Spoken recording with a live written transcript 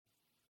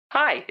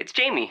Hi, it's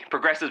Jamie,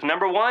 Progressive's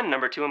number 1,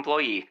 number 2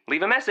 employee.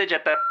 Leave a message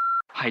at the...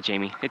 Hi,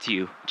 Jamie. It's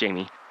you,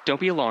 Jamie. Don't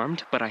be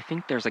alarmed, but I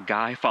think there's a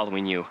guy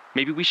following you.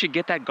 Maybe we should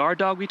get that guard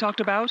dog we talked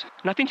about?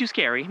 Nothing too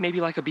scary.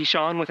 Maybe like a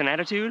Bichon with an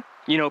attitude?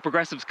 You know,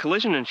 Progressive's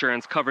collision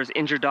insurance covers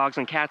injured dogs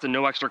and cats at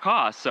no extra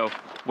cost, so...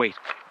 Wait,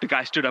 the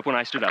guy stood up when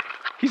I stood up.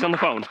 He's on the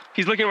phone.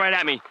 He's looking right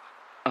at me.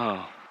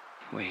 Oh,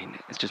 wait,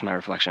 it's just my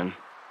reflection.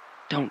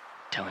 Don't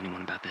tell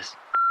anyone about this.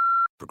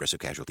 Progressive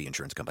Casualty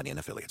Insurance Company and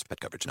Affiliates. Pet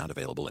coverage not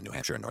available in New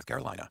Hampshire and North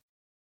Carolina.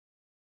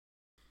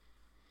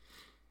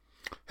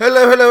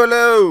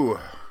 Hello.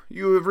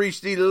 You have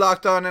reached the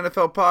Locked On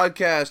NFL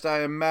podcast. I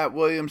am Matt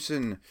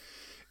Williamson.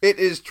 It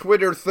is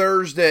Twitter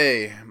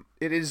Thursday.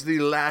 It is the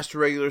last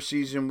regular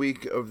season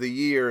week of the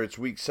year. It's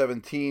week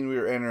 17 we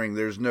are entering.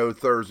 There's no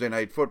Thursday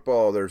night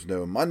football. There's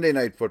no Monday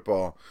night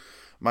football.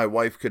 My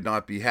wife could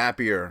not be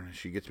happier.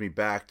 She gets me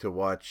back to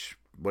watch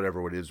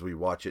whatever it is we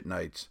watch at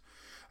nights.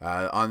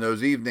 On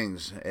those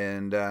evenings,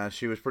 and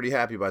she was pretty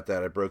happy about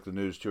that. I broke the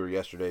news to her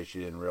yesterday. She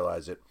didn't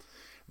realize it,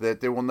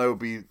 that there will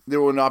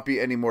not be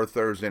any more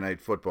Thursday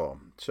night football.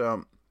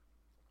 So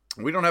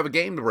we don't have a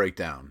game to break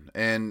down.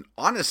 And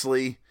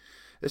honestly,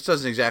 this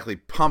doesn't exactly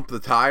pump the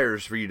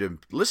tires for you to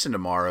listen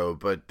tomorrow,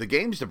 but the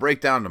games to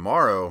break down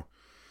tomorrow,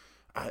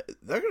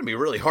 they're going to be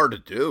really hard to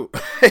do.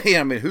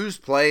 I mean, who's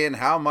playing?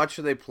 How much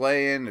are they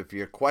playing? If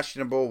you're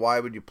questionable,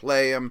 why would you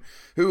play them?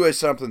 Who has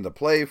something to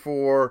play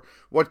for?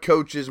 What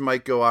coaches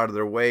might go out of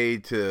their way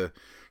to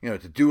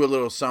do a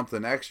little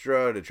something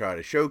extra to try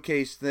to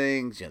showcase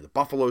things? The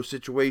Buffalo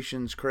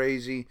situation's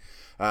crazy.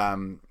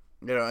 And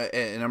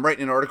I'm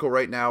writing an article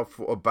right now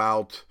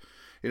about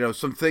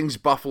some things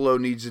Buffalo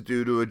needs to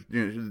do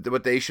to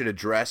what they should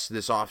address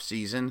this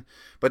offseason.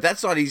 But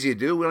that's not easy to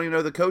do. We don't even know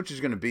who the coach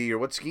is going to be or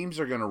what schemes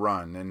they're going to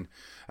run. And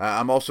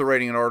I'm also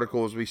writing an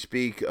article as we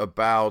speak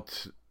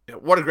about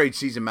what a great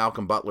season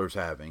Malcolm Butler's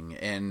having.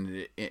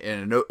 And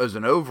as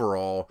an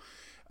overall,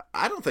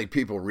 I don't think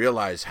people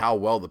realize how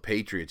well the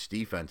Patriots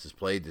defense has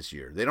played this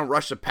year. They don't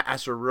rush the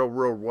passer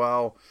real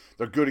well.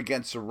 They're good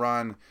against the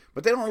run,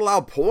 but they don't allow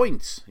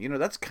points.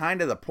 That's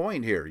kind of the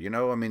point here.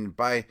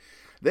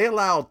 They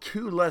allow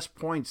 2 less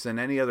points than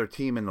any other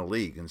team in the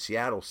league, and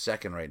Seattle's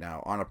second right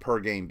now on a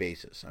per-game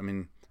basis.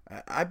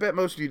 I bet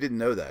most of you didn't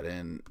know that,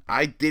 and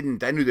I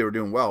didn't. I knew they were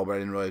doing well, but I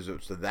didn't realize it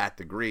was to that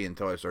degree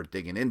until I started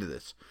digging into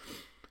this.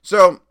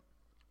 So,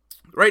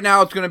 right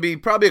now it's going to be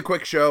probably a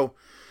quick show.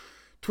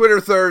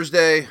 Twitter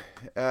Thursday,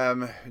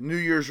 New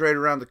Year's right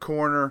around the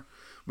corner.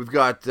 We've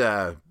got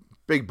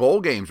big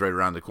bowl games right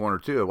around the corner,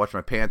 too. I watched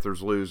my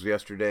Panthers lose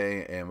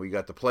yesterday, and we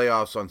got the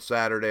playoffs on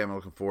Saturday. I'm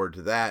looking forward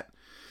to that.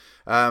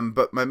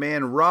 But my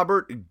man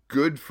Robert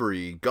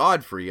Godfrey, do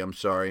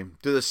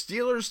the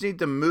Steelers need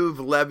to move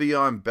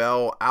Le'Veon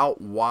Bell out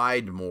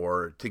wide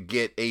more to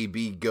get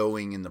AB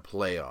going in the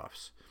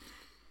playoffs?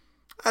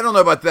 I don't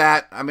know about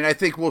that. I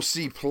think we'll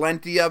see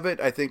plenty of it.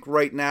 I think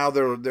right now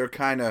they're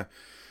kind of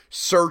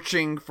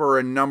searching for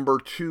a number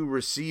 2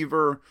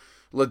 receiver.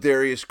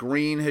 Ladarius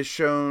Green has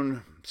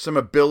shown some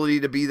ability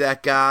to be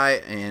that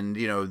guy, and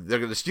the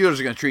Steelers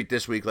are going to treat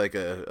this week like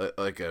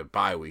a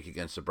bye week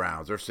against the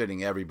Browns. They're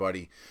sitting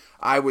everybody.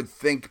 I would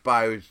think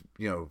by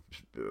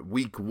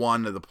week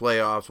 1 of the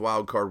playoffs,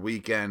 wild card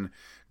weekend,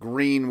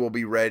 Green will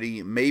be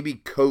ready. Maybe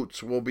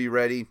Coates will be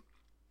ready.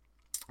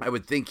 I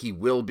would think he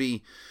will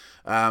be.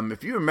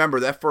 If you remember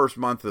that first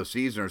month of the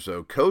season or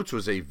so, Coates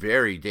was a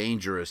very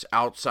dangerous,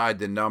 outside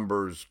the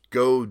numbers,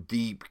 go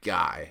deep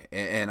guy.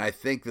 And I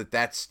think that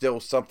that's still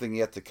something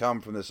yet to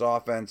come from this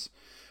offense.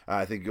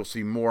 I think you'll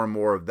see more and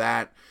more of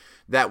that.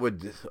 That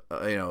would,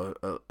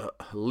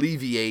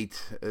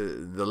 alleviate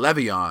the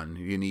Le'Veon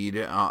you need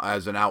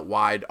as an out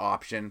wide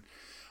option.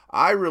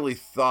 I really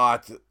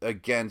thought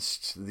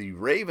against the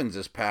Ravens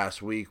this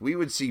past week, we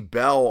would see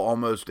Bell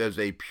almost as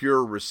a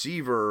pure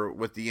receiver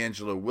with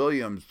D'Angelo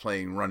Williams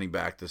playing running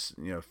back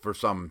for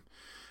some,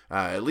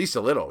 at least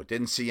a little.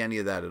 Didn't see any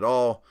of that at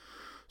all.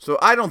 So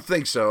I don't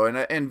think so.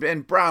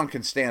 And Brown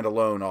can stand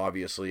alone,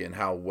 obviously, in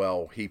how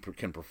well he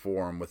can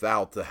perform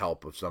without the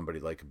help of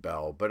somebody like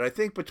Bell. But I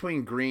think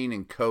between Green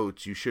and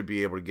Coates, you should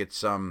be able to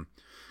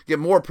get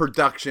more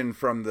production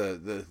from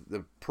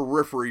the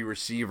periphery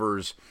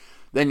receivers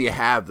than you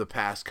have the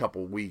past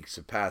couple weeks,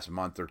 the past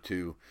month or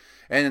two.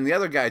 And then the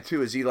other guy,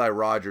 too, is Eli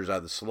Rogers out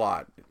of the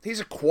slot. He's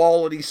a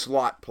quality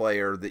slot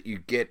player that you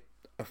get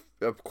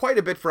quite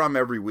a bit from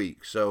every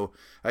week. So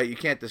you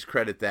can't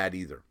discredit that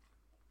either.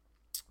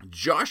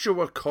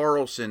 Joshua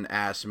Carlson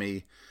asked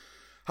me,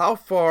 how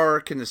far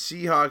can the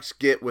Seahawks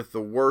get with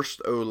the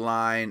worst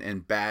O-line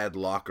and bad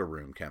locker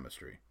room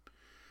chemistry?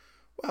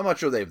 Well, I'm not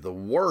sure they have the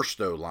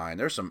worst O-line.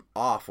 There's some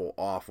awful,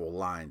 awful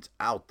lines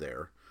out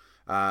there.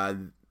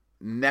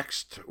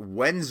 Next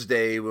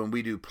Wednesday, when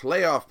we do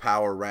playoff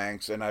power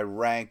ranks and I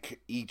rank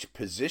each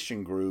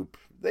position group,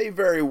 they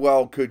very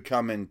well could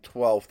come in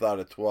 12th out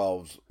of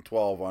 12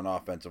 on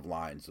offensive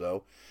lines,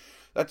 though.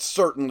 That's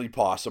certainly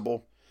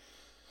possible.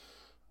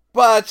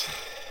 But,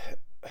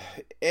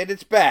 and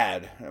it's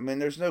bad.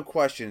 There's no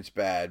question it's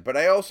bad. But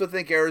I also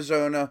think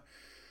Arizona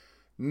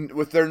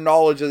with their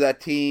knowledge of that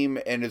team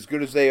and as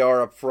good as they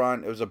are up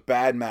front, it was a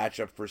bad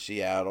matchup for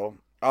Seattle.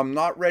 I'm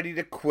not ready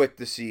to quit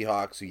the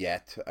Seahawks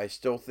yet. I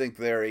still think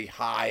they're a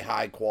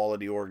high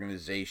quality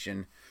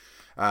organization.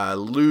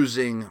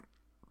 Probably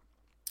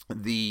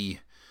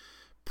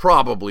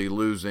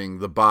losing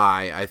the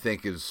bye, I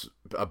think, is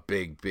a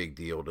big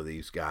deal to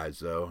these guys,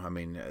 though. I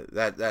mean,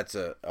 that's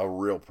a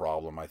real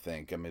problem, I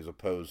think. I mean, as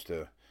opposed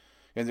to,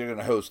 and they're going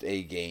to host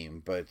a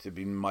game, but it'd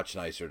be much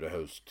nicer to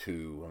host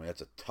two. I mean,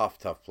 that's a tough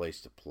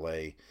place to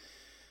play.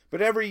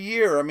 But every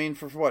year, I mean,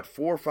 for what,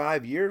 4 or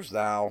 5 years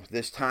now,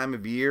 this time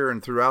of year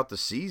and throughout the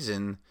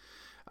season,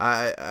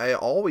 I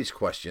always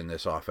question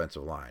this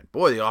offensive line.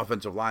 Boy, the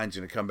offensive line's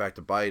going to come back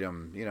to bite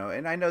them, you know.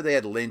 And I know they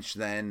had Lynch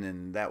then,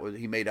 and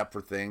he made up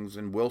for things,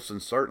 and Wilson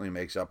certainly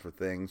makes up for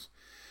things.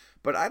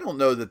 But I don't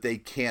know that they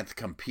can't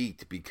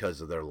compete because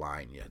of their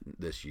line yet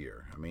this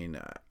year. I mean,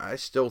 I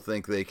still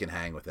think they can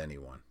hang with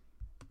anyone.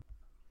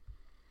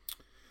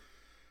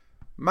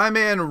 My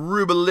man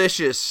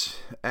Rubalicious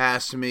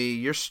asked me,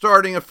 you're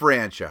starting a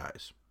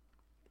franchise.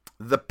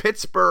 The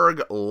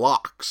Pittsburgh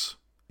Locks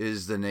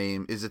is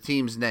the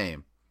team's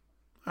name.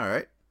 All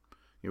right.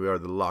 Here we are,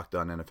 the Locked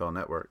On NFL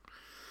Network.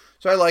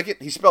 So I like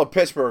it. He spelled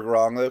Pittsburgh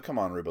wrong, though. Come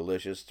on,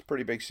 Rubalicious. It's a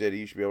pretty big city.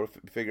 You should be able to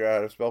figure out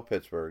how to spell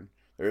Pittsburgh.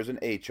 There is an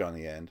H on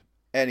the end.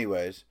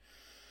 Anyways,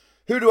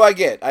 who do I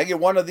get? I get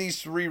one of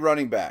these 3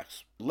 running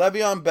backs.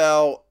 Le'Veon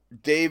Bell,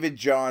 David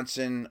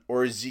Johnson,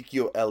 or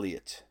Ezekiel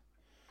Elliott.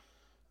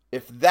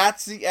 If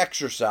that's the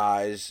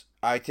exercise,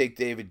 I take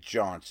David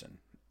Johnson.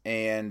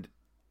 And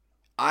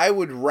I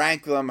would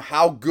rank them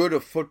how good a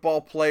football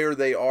player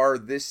they are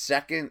this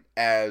second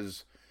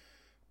as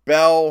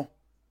Bell,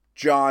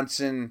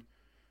 Johnson,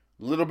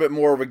 a little bit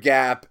more of a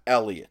gap,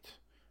 Elliott.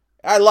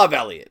 I love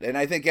Elliott, and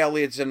I think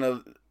Elliott's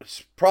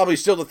probably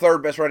still the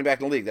 3rd best running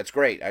back in the league. That's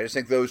great. I just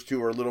think those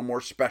two are a little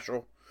more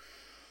special,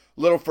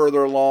 a little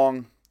further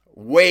along,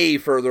 way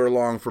further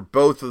along for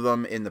both of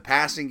them in the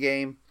passing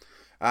game.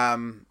 How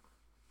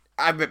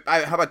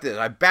about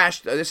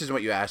this? This isn't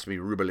what you asked me,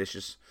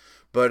 Rubalicious,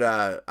 but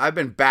I've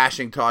been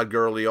bashing Todd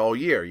Gurley all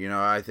year. You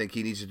know, I think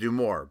he needs to do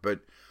more. But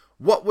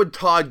what would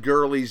Todd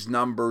Gurley's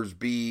numbers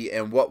be,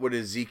 and what would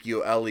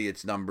Ezekiel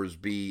Elliott's numbers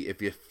be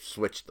if you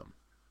switched them?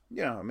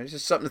 You know, I mean, it's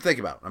just something to think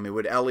about. I mean,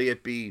 would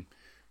Elliott be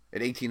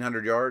at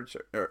 1,800 yards?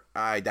 Or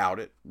I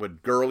doubt it.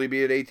 Would Gurley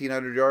be at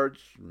 1,800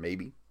 yards?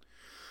 Maybe.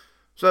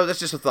 So that's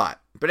just a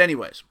thought. But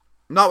anyways,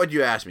 not what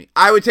you asked me.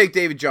 I would take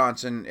David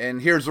Johnson,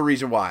 and here's the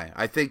reason why.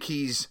 I think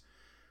he's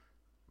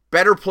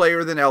better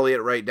player than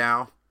Elliott right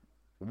now.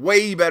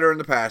 Way better in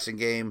the passing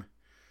game.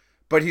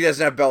 But he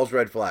doesn't have Bell's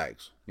red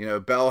flags. You know,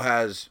 Bell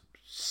has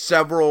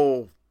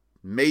several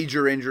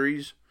major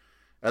injuries,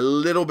 a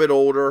little bit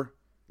older,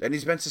 and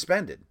he's been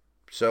suspended.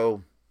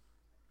 So,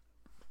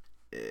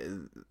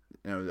 you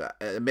know,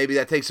 maybe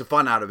that takes the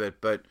fun out of it.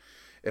 But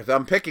if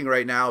I'm picking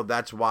right now,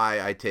 that's why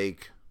I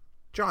take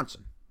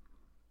Johnson.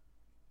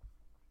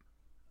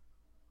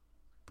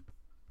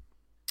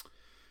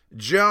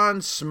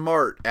 John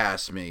Smart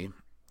asked me,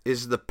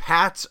 is the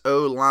Pats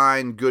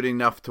O-line good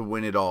enough to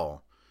win it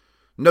all?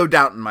 No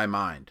doubt in my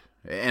mind.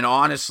 And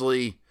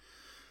honestly,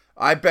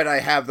 I bet I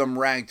have them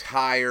ranked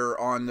higher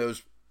on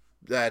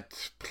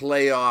that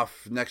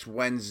playoff next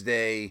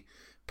Wednesday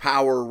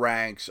power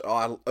ranks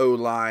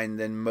O-line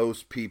than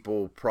most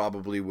people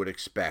probably would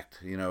expect,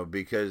 you know,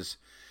 because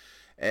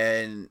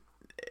and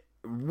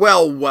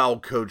well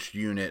coached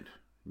unit,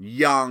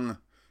 young,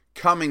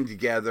 coming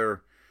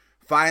together,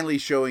 finally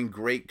showing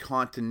great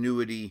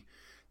continuity.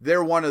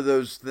 There's one of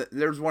those,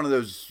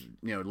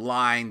 you know,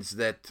 lines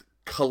that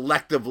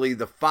collectively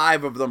the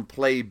 5 of them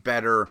play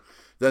better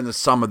than the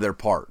sum of their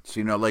parts.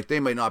 You know, like they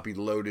may not be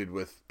loaded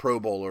with Pro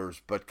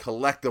Bowlers, but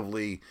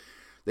collectively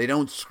they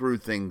don't screw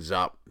things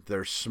up.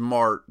 They're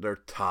smart. They're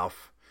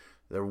tough.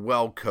 They're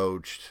well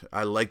coached.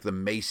 I like the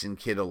Mason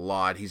kid a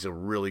lot. He's a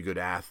really good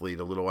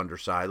athlete, a little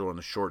undersized, a little on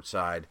the short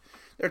side.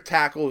 Their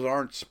tackles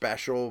aren't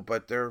special,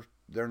 but they're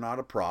not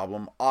a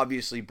problem.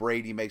 Obviously,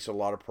 Brady makes a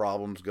lot of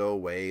problems go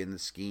away, and the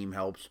scheme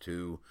helps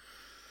too.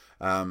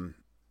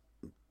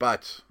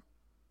 But,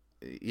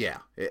 yeah,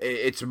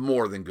 it's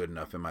more than good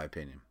enough, in my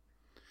opinion.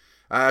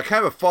 Kind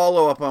of a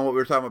follow-up on what we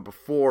were talking about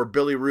before.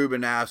 Billy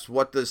Rubin asked,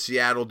 what does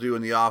Seattle do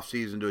in the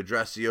offseason to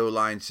address the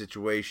O-line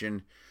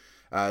situation?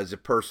 Is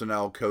it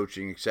personnel,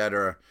 coaching,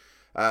 etc.?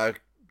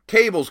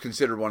 Cable's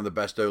considered one of the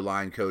best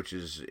O-line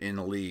coaches in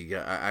the league.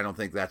 I don't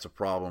think that's a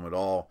problem at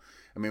all.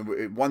 I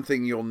mean, one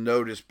thing you'll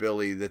notice,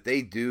 Billy, that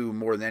they do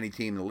more than any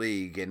team in the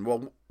league, and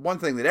well, one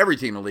thing that every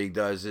team in the league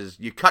does is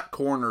you cut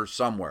corners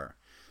somewhere.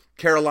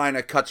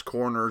 Carolina cuts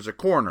corners a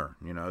corner.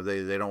 You know,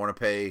 they don't want to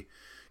pay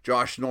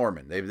Josh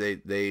Norman.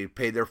 They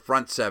pay their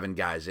front 7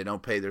 guys. They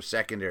don't pay their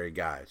secondary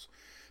guys.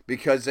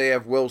 Because they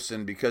have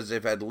Wilson, because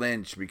they've had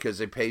Lynch, because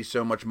they pay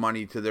so much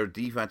money to their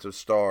defensive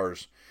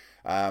stars,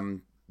 the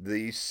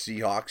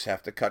Seahawks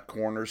have to cut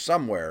corners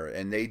somewhere,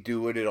 and they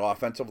do it at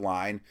offensive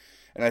line.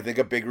 And I think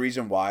a big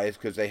reason why is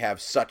because they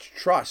have such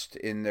trust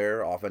in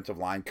their offensive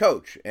line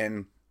coach.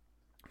 And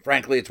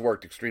frankly, it's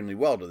worked extremely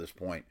well to this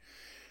point.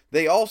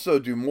 They also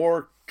do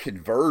more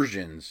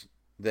conversions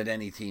than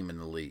any team in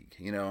the league.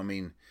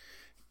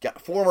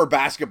 Got former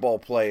basketball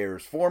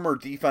players, former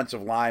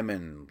defensive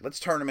linemen. Let's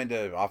turn them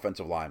into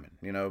offensive linemen,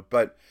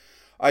 But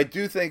I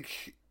do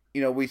think,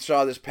 we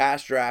saw this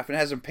past draft, and it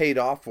hasn't paid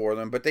off for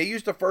them, but they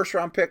used a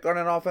first-round pick on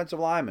an offensive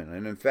lineman,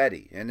 and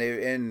Fetty.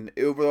 And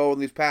overall in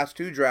these past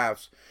 2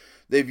 drafts,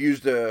 they've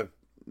used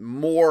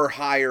more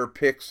higher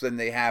picks than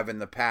they have in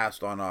the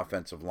past on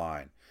offensive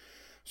line.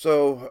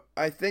 So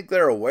I think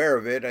they're aware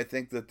of it. I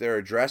think that they're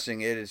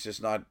addressing it. It's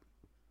just not,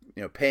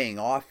 paying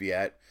off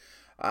yet.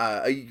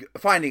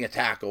 Finding a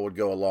tackle would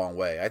go a long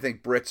way. I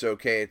think Britt's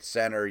okay at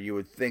center. You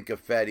would think of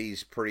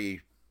Fetty's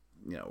pretty,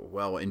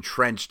 well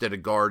entrenched at a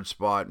guard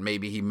spot.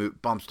 Maybe he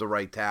bumps the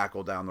right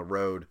tackle down the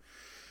road.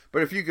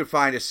 But if you could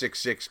find a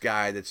 6'6"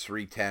 guy that's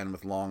 310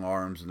 with long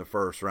arms in the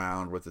first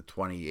round with the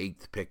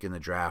 28th pick in the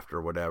draft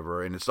or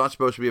whatever, and it's not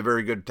supposed to be a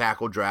very good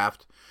tackle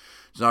draft.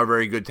 It's not a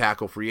very good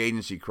tackle free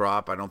agency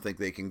crop. I don't think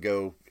they can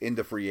go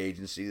into free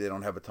agency. They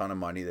don't have a ton of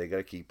money. They got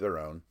to keep their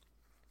own.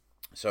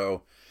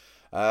 So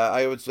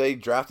I would say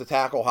draft a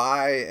tackle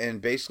high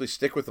and basically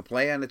stick with the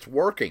plan. It's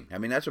working.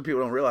 That's what people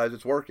don't realize.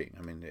 It's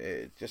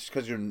working. Just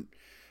because you're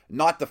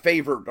not the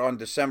favorite on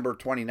December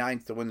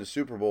 29th to win the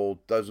Super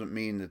Bowl doesn't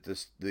mean that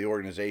the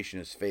organization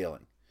is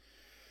failing.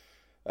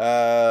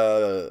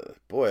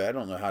 Boy, I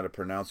don't know how to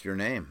pronounce your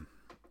name.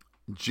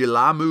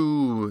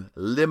 Jilamu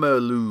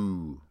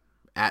Limalu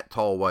at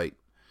Tall White.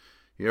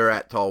 You're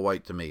at Tall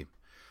White to me.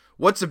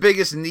 What's the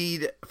biggest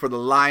need for the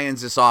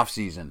Lions this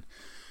offseason?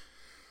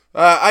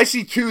 I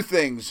see 2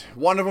 things.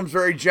 One of them's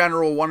very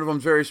general. One of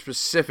them's very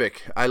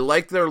specific. I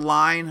like their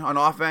line on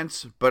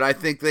offense, but I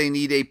think they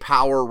need a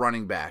power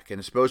running back. And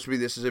it's supposed to be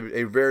this is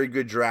a very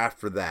good draft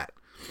for that.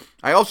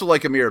 I also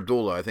like Amir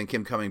Abdullah. I think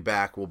him coming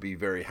back will be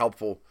very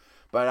helpful.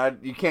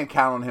 But you can't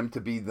count on him to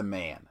be the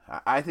man.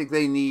 I think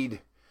they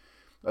need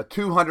a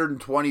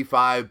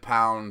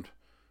 225-pound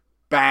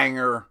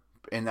banger.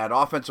 And that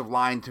offensive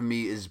line, to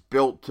me, is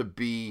built to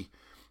be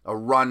a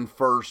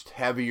run-first,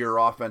 heavier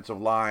offensive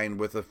line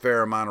with a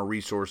fair amount of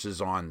resources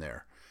on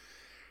there.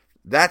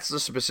 That's the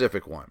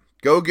specific one.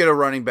 Go get a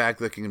running back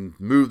that can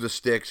move the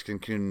sticks,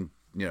 can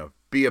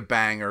be a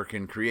banger,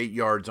 can create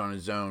yards on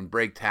his own,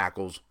 break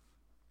tackles.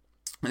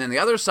 And then the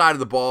other side of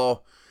the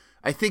ball,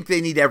 I think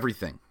they need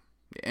everything.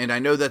 And I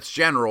know that's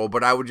general,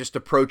 but I would just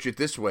approach it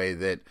this way,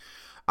 that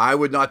I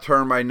would not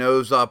turn my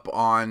nose up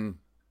on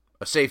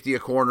a safety, a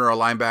corner, a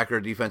linebacker,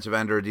 a defensive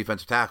end, or a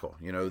defensive tackle.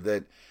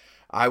 That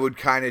I would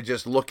kind of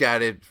just look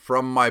at it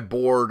from my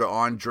board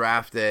on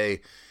draft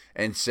day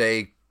and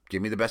say,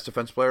 give me the best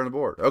defensive player on the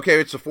board. Okay,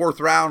 it's the 4th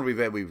round.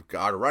 We've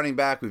got a running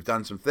back. We've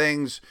done some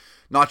things.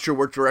 Not sure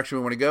which direction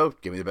we want to go.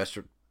 Give me the best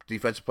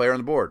defensive player on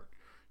the board.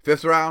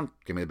 5th round,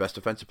 give me the best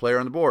defensive player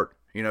on the board.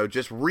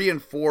 Just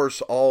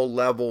reinforce all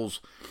levels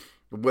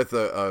with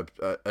a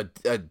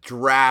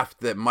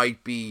draft that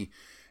might be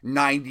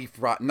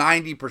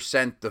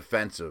 90%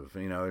 defensive,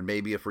 and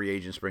maybe a free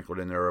agent sprinkled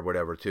in there or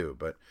whatever too.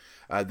 But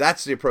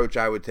that's the approach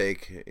I would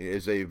take,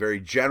 is a very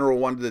general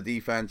one to the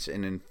defense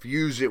and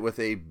infuse it with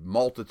a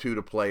multitude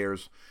of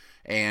players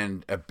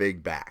and a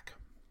big back.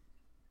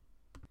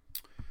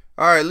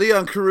 All right,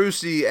 Leon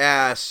Carusi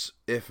asks,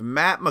 if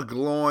Matt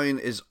McGloin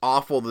is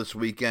awful this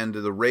weekend,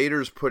 do the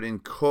Raiders put in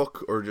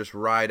Cook or just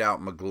ride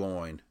out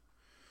McGloin?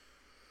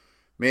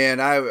 Man,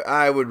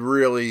 I would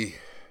really...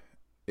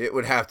 It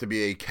would have to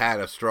be a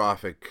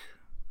catastrophic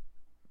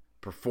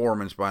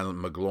performance by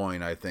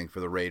McGloin, I think, for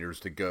the Raiders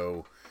to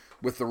go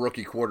with the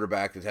rookie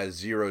quarterback that has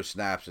 0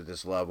 snaps at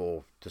this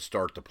level to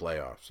start the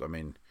playoffs.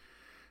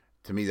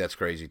 To me, that's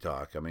crazy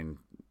talk.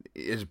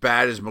 As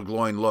bad as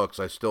McGloin looks,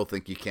 I still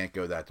think you can't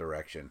go that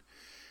direction.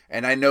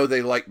 And I know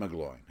they like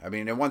McGloin.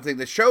 And one thing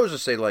that shows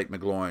us they like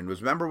McGloin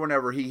was, remember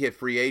whenever he hit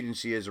free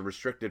agency as a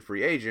restricted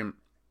free agent,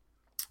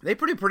 they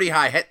put a pretty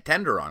high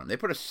tender on him. They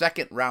put a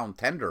 2nd-round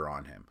tender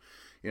on him.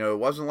 It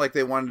wasn't like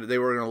they were going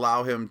to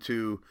allow him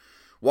to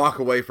walk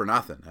away for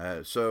nothing.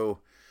 So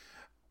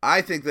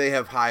I think they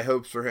have high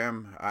hopes for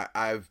him.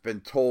 I've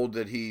been told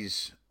that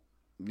he's,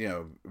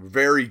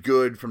 very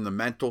good from the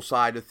mental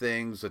side of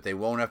things, that they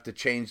won't have to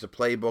change the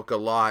playbook a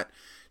lot.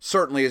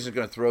 Certainly isn't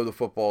going to throw the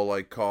football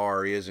like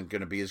Carr. He isn't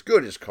going to be as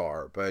good as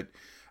Carr, but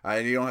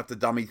you don't have to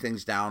dummy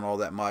things down all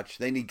that much.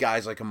 They need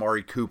guys like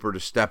Amari Cooper to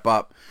step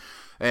up.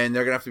 And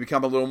they're going to have to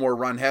become a little more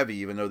run-heavy,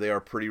 even though they are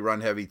a pretty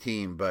run-heavy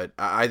team. But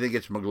I think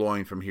it's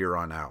McGloin from here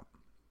on out.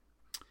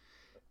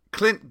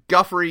 Clint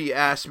Guffrey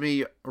asked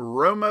me,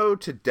 Romo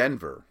to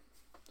Denver.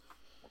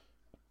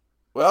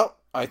 Well,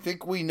 I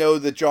think we know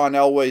that John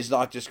Elway's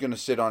not just going to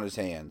sit on his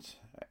hands.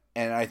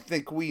 And I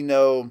think we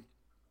know,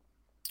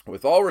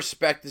 with all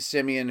respect to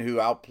Simeon, who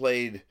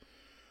outplayed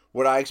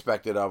what I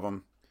expected of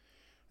him,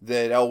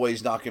 that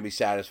Elway's not going to be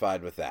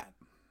satisfied with that.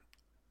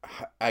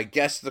 I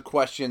guess the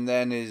question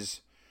then is,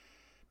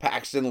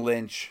 Paxton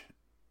Lynch,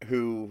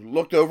 who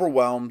looked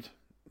overwhelmed.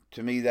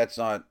 To me, that's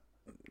not,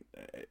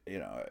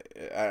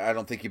 I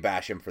don't think you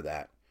bash him for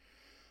that.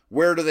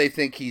 Where do they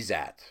think he's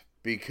at?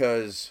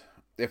 Because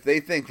if they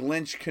think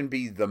Lynch can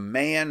be the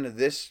man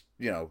this,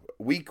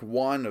 week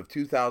 1 of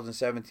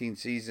 2017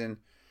 season,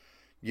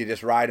 You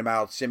just ride them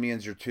out.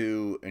 Simeon's your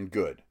 2 and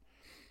good.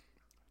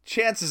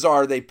 Chances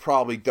are they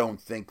probably don't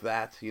think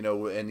that,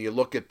 and you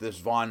look at this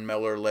Von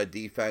Miller-led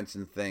defense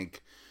and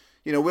think,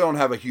 we don't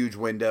have a huge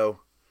window.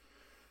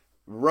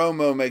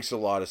 Romo makes a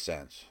lot of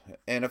sense.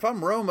 And if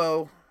I'm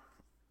Romo,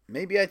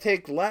 maybe I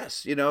take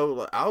less.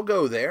 I'll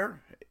go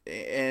there.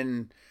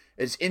 And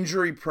as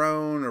injury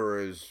prone or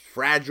as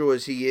fragile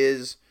as he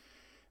is,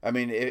 I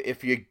mean,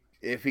 if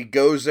he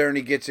goes there and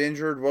he gets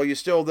injured, well, you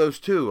still have those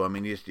 2. I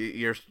mean,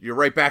 you're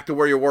right back to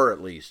where you were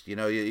at least. You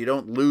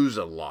don't lose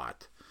a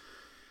lot.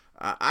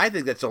 I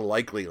think that's a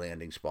likely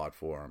landing spot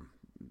for him.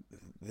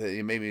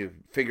 He maybe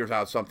figures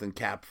out something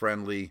cap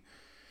friendly,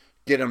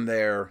 get him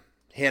there,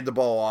 hand the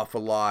ball off a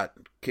lot.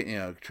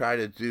 Try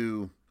to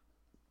do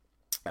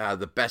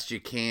the best you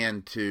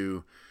can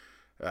to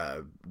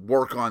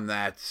work on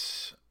that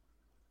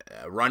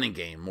running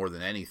game more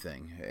than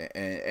anything,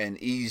 and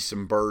ease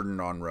some burden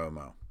on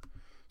Romo.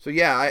 So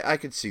yeah, I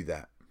could see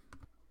that.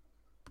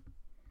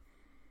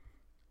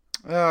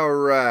 All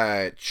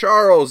right.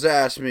 Charles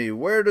asked me,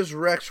 where does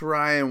Rex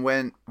Ryan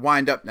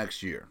wind up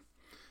next year?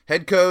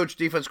 Head coach,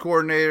 defense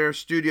coordinator,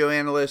 studio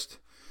analyst.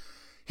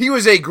 He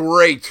was a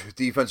great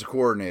defensive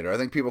coordinator. I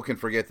think people can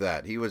forget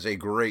that. He was a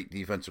great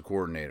defensive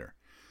coordinator.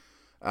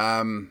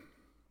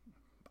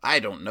 I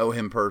don't know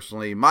him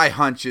personally. My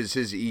hunch is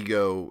his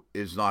ego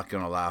is not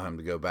going to allow him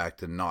to go back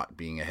to not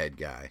being a head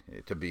guy,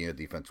 to being a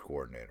defensive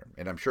coordinator.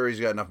 And I'm sure he's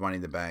got enough money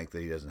in the bank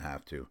that he doesn't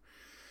have to.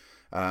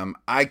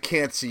 I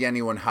can't see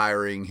anyone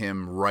hiring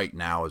him right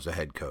now as a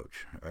head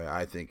coach.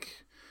 I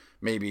think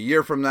maybe a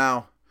year from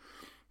now.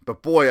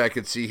 But boy, I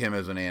could see him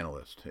as an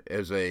analyst,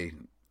 as a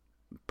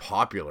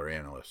popular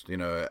analyst,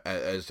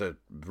 as a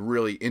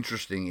really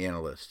interesting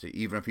analyst,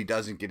 even if he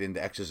doesn't get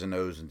into X's and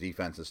O's and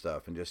defense and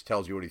stuff and just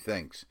tells you what he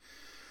thinks.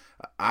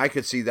 I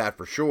could see that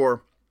for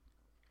sure.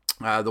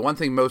 The one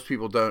thing most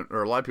people don't,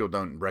 or a lot of people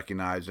don't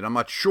recognize, and I'm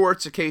not sure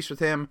it's the case with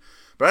him,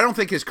 but I don't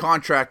think his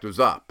contract was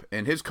up,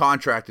 and his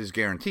contract is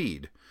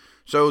guaranteed.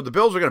 So the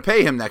Bills are going to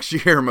pay him next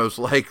year, most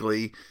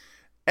likely,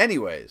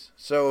 anyways.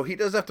 So he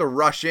doesn't have to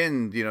rush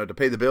in, to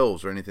pay the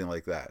bills or anything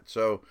like that.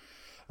 So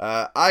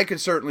I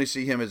could certainly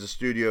see him as a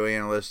studio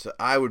analyst.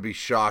 I would be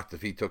shocked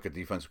if he took a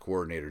defensive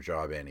coordinator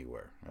job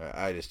anywhere.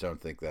 I just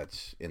don't think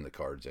that's in the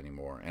cards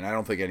anymore, and I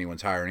don't think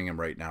anyone's hiring him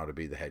right now to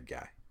be the head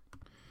guy.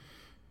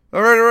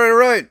 All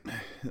right.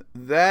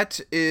 That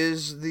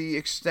is the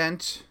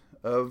extent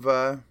of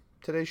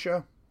today's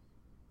show.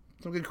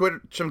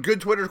 Some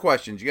good Twitter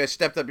questions. You guys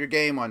stepped up your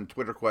game on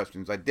Twitter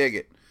questions. I dig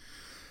it.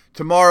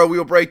 Tomorrow we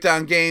will break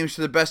down games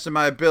to the best of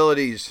my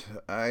abilities.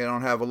 I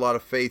don't have a lot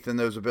of faith in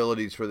those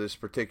abilities for this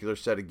particular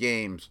set of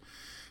games.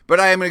 But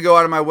I am going to go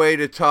out of my way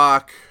to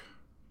talk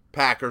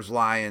Packers,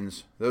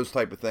 Lions, those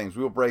type of things.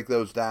 We will break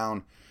those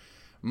down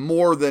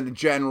more than a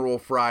general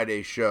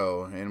Friday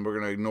show, and we're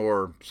going to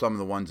ignore some of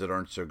the ones that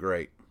aren't so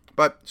great.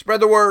 But spread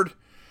the word.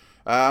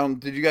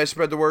 Did you guys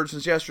spread the word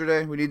since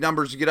yesterday? We need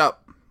numbers to get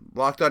up.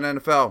 Locked On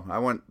NFL. I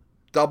want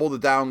double the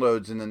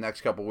downloads in the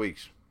next couple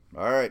weeks.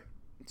 All right.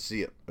 See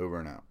you. Over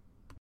and out.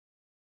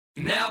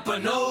 Napa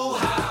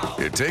know-how.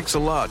 It takes a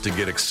lot to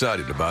get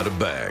excited about a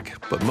bag,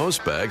 but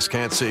most bags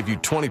can't save you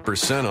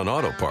 20% on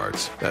auto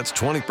parts. That's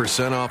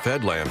 20% off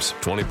headlamps,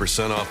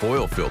 20% off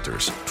oil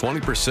filters,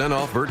 20%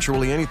 off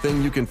virtually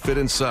anything you can fit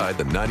inside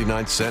the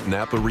 99-cent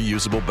Napa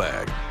reusable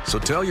bag. So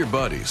tell your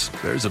buddies,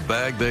 there's a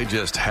bag they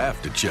just have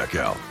to check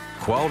out.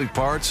 Quality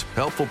parts,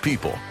 helpful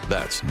people.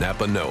 That's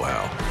Napa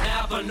know-how.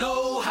 Napa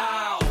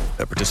know-how.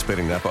 At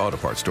participating Napa Auto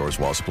Parts stores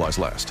while supplies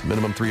last.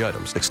 Minimum 3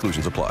 items.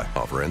 Exclusions apply.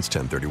 Offer ends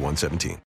 10/31/17.